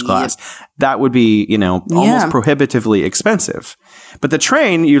airplane to first class, that would be, almost prohibitively expensive. But the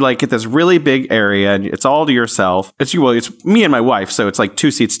train, you like get this really big area and it's all to yourself. It's me and my wife. So it's like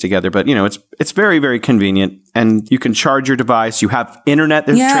 2 seats together, but it's very, very convenient and you can charge your device. You have internet.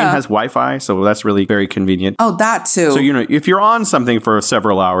 The train has Wi-Fi. So that's really very convenient. Oh, that too. So, if you're on something for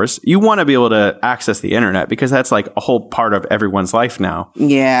several hours, you want to be able to access the internet because that's like a whole part of everyone's life now.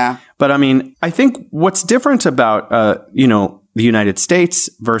 Yeah. But I mean, I think what's different about, the United States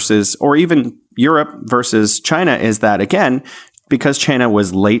versus, or even Europe versus China is that, again, because China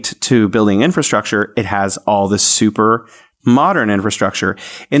was late to building infrastructure, it has all this super modern infrastructure.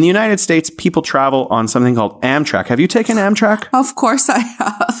 In the United States, people travel on something called Amtrak. Have you taken Amtrak? Of course I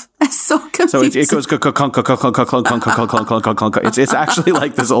have. It's so confusing. So it goes it's actually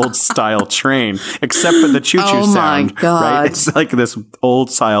like this old style train, except for the choo-choo sound. My God. Right? It's like this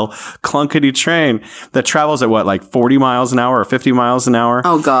old style clunkety train that travels at like 40 miles an hour or 50 miles an hour.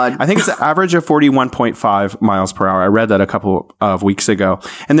 Oh God. I think it's an average of 41.5 miles per hour. I read that a couple of weeks ago.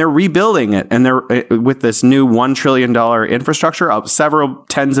 And they're rebuilding it. And they're with this new $1 trillion infrastructure, several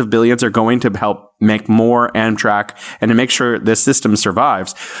tens of billions are going to help make more Amtrak and to make sure this system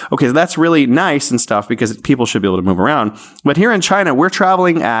survives. Okay, so that's really nice and stuff because people should be able to move around. But here in China, we're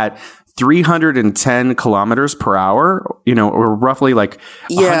traveling at 310 kilometers per hour, or roughly like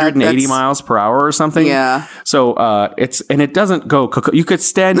 180 miles per hour or something. Yeah. So it doesn't go, you could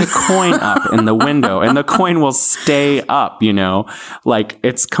stand a coin up in the window and the coin will stay up, like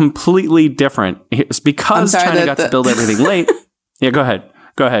it's completely different. It's because China got to build everything late. Yeah, go ahead.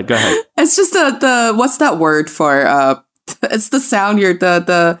 It's just the what's that word for? It's the sound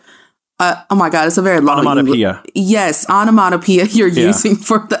oh my God, it's a very long onomatopoeia. Yes, onomatopoeia you're using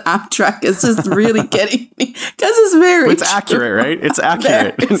for the Amtrak. It's just really getting me because it's very It's accurate, right? It's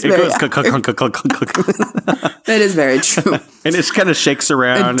accurate. It goes That is very true. And it kind of shakes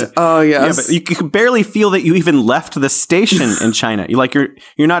around. Oh yes. Yeah, but you can barely feel that you even left the station in China.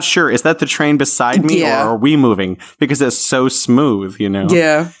 You're not sure, is that the train beside me or are we moving? Because it's so smooth,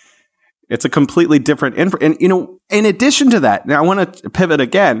 Yeah. It's a completely different and in addition to that, now I want to pivot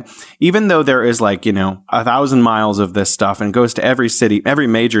again, even though there is 1,000 miles of this stuff and goes to every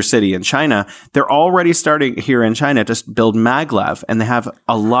major city in China, they're already starting here in China to build maglev, and they have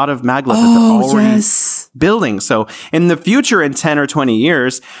a lot of maglev that they're already building. So in the future, in 10 or 20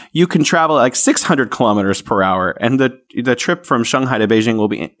 years, you can travel like 600 kilometers per hour, and the trip from Shanghai to Beijing will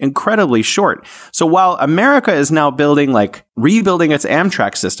be incredibly short. So while America is now rebuilding its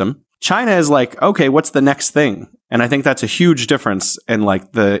Amtrak system, China is like, okay, what's the next thing? And I think that's a huge difference in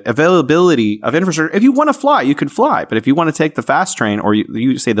like the availability of infrastructure. If you want to fly, you can fly. But if you want to take the fast train or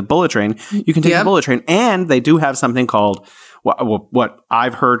you say the bullet train, you can take the bullet train. And they do have something called what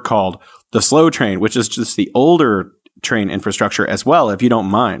I've heard called the slow train, which is just the older train infrastructure as well, if you don't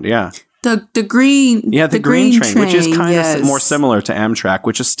mind. Yeah. The green. Yeah, the green train, which is kind of more similar to Amtrak,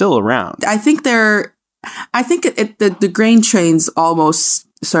 which is still around. I think the grain trains almost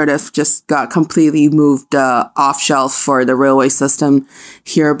sort of just got completely moved off shelf for the railway system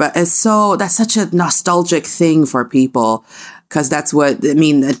here. But that's such a nostalgic thing for people. Because that's what, I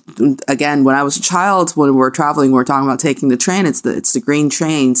mean, again, when I was a child, when we were traveling, we were talking about taking the train. It's the green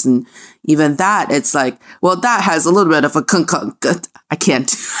trains. And even that, it's like, well, that has a little bit of a I can't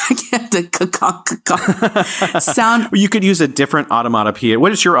sound. You could use a different onomatopoeia.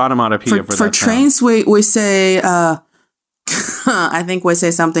 What is your onomatopoeia for that? For trains, we say, I think we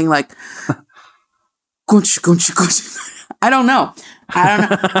say something like, I don't know.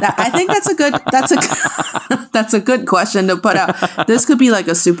 I think that's a good question to put out. This could be like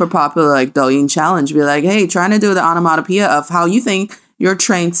a super popular like Douyin challenge. Be like, hey, trying to do the onomatopoeia of how you think your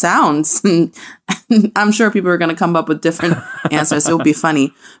train sounds. And I'm sure people are going to come up with different answers. It would be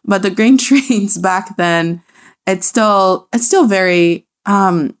funny. But the green trains back then, it's still very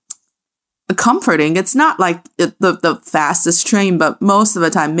comforting. It's not like the fastest train, but most of the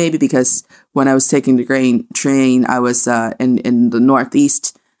time, maybe because when I was taking the grain train, I was in the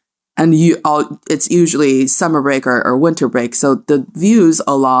Northeast, and it's usually summer break or winter break. So the views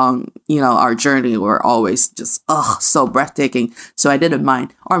along our journey were always just so breathtaking. So I didn't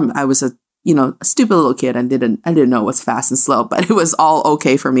mind. Or I was a stupid little kid and didn't know what's fast and slow, but it was all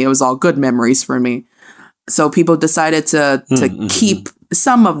okay for me. It was all good memories for me. So people decided to keep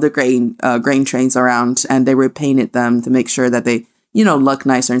some of the grain trains around, and they repainted them to make sure that they look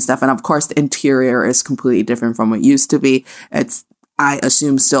nicer and stuff. And of course, the interior is completely different from what it used to be. It's, I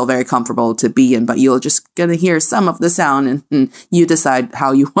assume, still very comfortable to be in, but you're just going to hear some of the sound and you decide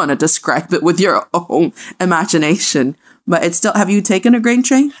how you want to describe it with your own imagination. But it's still, have you taken a grain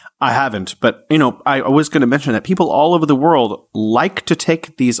train? I haven't, but I was going to mention that people all over the world like to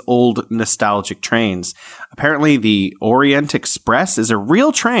take these old nostalgic trains. Apparently, the Orient Express is a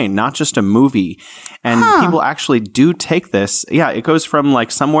real train, not just a movie. And people actually do take this. Yeah, it goes from like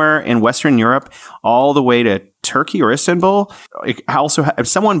somewhere in Western Europe all the way to Turkey or Istanbul.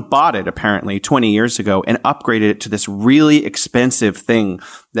 Someone bought it apparently 20 years ago and upgraded it to this really expensive thing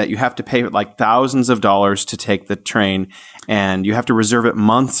that you have to pay like thousands of dollars to take the train, and you have to reserve it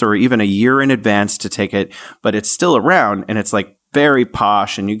months or even a year in advance to take it, but it's still around and it's like very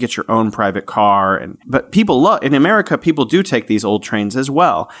posh and you get your own private car. But in America, people do take these old trains as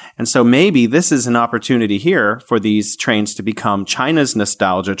well. And so maybe this is an opportunity here for these trains to become China's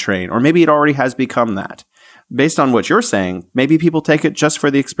nostalgia train, or maybe it already has become that. Based on what you're saying, maybe people take it just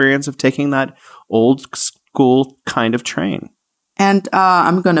for the experience of taking that old school kind of train. And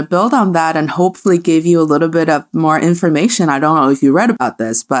I'm going to build on that and hopefully give you a little bit of more information. I don't know if you read about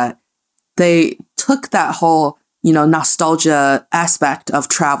this, but they took that whole, nostalgia aspect of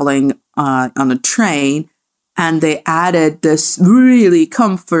traveling on a train, and they added this really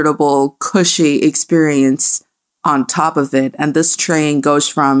comfortable, cushy experience on top of it. And this train goes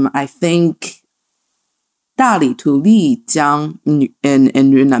from, I think, Dali to Lijiang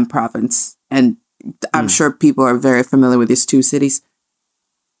in Yunnan province. And I'm sure people are very familiar with these two cities.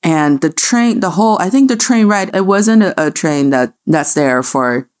 And the train ride, it wasn't a train that's there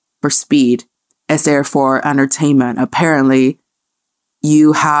for speed. It's there for entertainment. Apparently,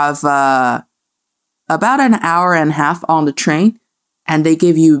 you have about an hour and a half on the train, and they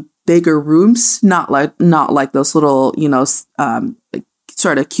give you bigger rooms, not like those little,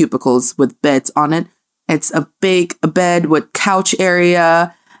 sort of cubicles with beds on it. It's a bed with couch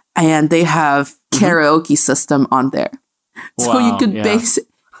area, and they have karaoke system on there. So you could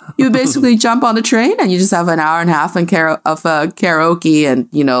basically jump on the train and you just have an hour and a half of karaoke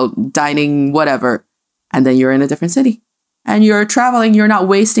and, dining, whatever. And then you're in a different city and you're traveling. You're not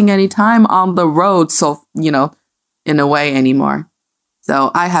wasting any time on the road. So, in a way anymore.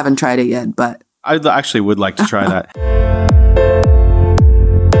 So I haven't tried it yet, but I actually would like to try that.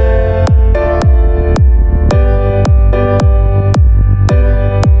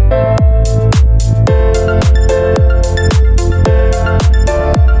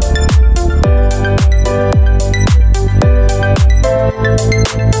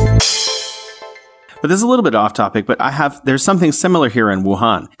 But this is a little bit off topic, but there's something similar here in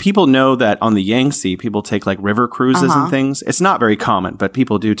Wuhan. People know that on the Yangtze, people take like river cruises and things. It's not very common, but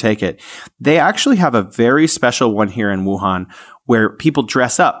people do take it. They actually have a very special one here in Wuhan where people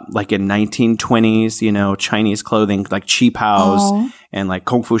dress up like in 1920s, Chinese clothing, like qipaos and like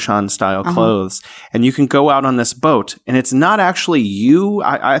Kungfushan style clothes. And you can go out on this boat and it's not actually you.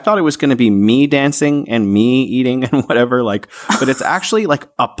 I thought it was going to be me dancing and me eating and whatever, but it's actually like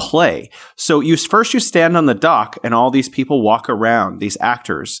a play. So you stand on the dock and all these people walk around, these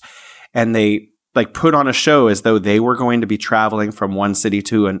actors, and they like put on a show as though they were going to be traveling from one city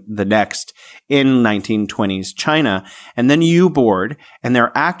to the next in 1920s China. And then you board, and there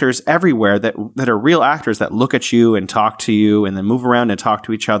are actors everywhere that are real actors that look at you and talk to you and then move around and talk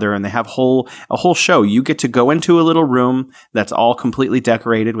to each other. And they have a whole show. You get to go into a little room that's all completely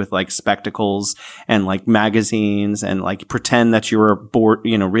decorated with like spectacles and like magazines and like pretend that you're bored,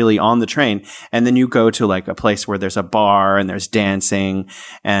 really on the train. And then you go to like a place where there's a bar and there's dancing,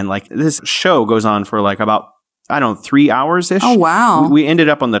 and like this show goes on for like about 3 hours-ish. Oh, wow. We ended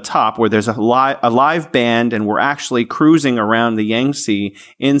up on the top where there's a live band, and we're actually cruising around the Yangtze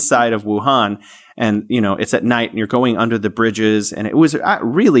inside of Wuhan. And, it's at night and you're going under the bridges, and it was a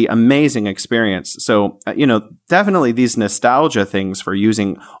really amazing experience. So, definitely these nostalgia things for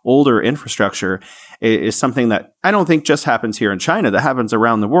using older infrastructure is something that I don't think just happens here in China. That happens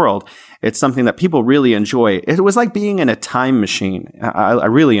around the world. It's something that people really enjoy. It was like being in a time machine. I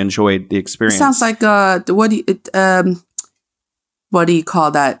really enjoyed the experience. It sounds like what do you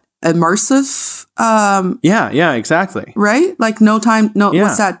call that? Immersive? Yeah, exactly. Right? Like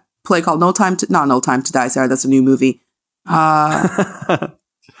what's that play called? No Time to Die. Sorry, that's a new movie. I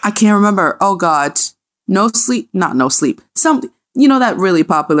can't remember. Oh God. Not No Sleep. Something. That really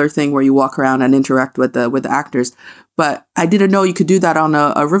popular thing where you walk around and interact with the actors. But I didn't know you could do that on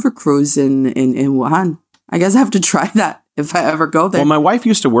a river cruise in Wuhan. I guess I have to try that. if I ever go there. Well, my wife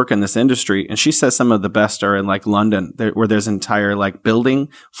used to work in this industry, and she says some of the best are in like London, where there's an entire like building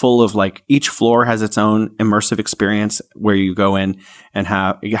full of like each floor has its own immersive experience where you go in and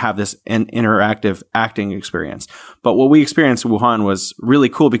have this an interactive acting experience. But what we experienced in Wuhan was really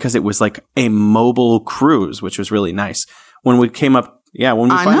cool because it was like a mobile cruise, which was really nice. When we came up, when we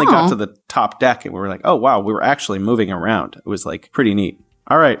finally got to the top deck, and we were like, oh wow, we were actually moving around. It was like pretty neat.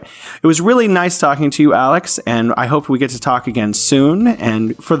 All right. It was really nice talking to you, Alex, and I hope we get to talk again soon.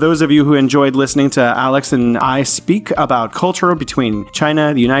 And for those of you who enjoyed listening to Alex and I speak about culture between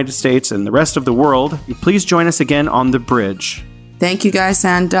China, the United States, and the rest of the world, please join us again on The Bridge. Thank you, guys,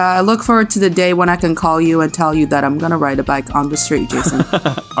 and I look forward to the day when I can call you and tell you that I'm going to ride a bike on the street, Jason.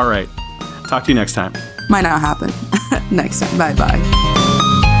 All right. Talk to you next time. Might not happen. Next time. Bye-bye.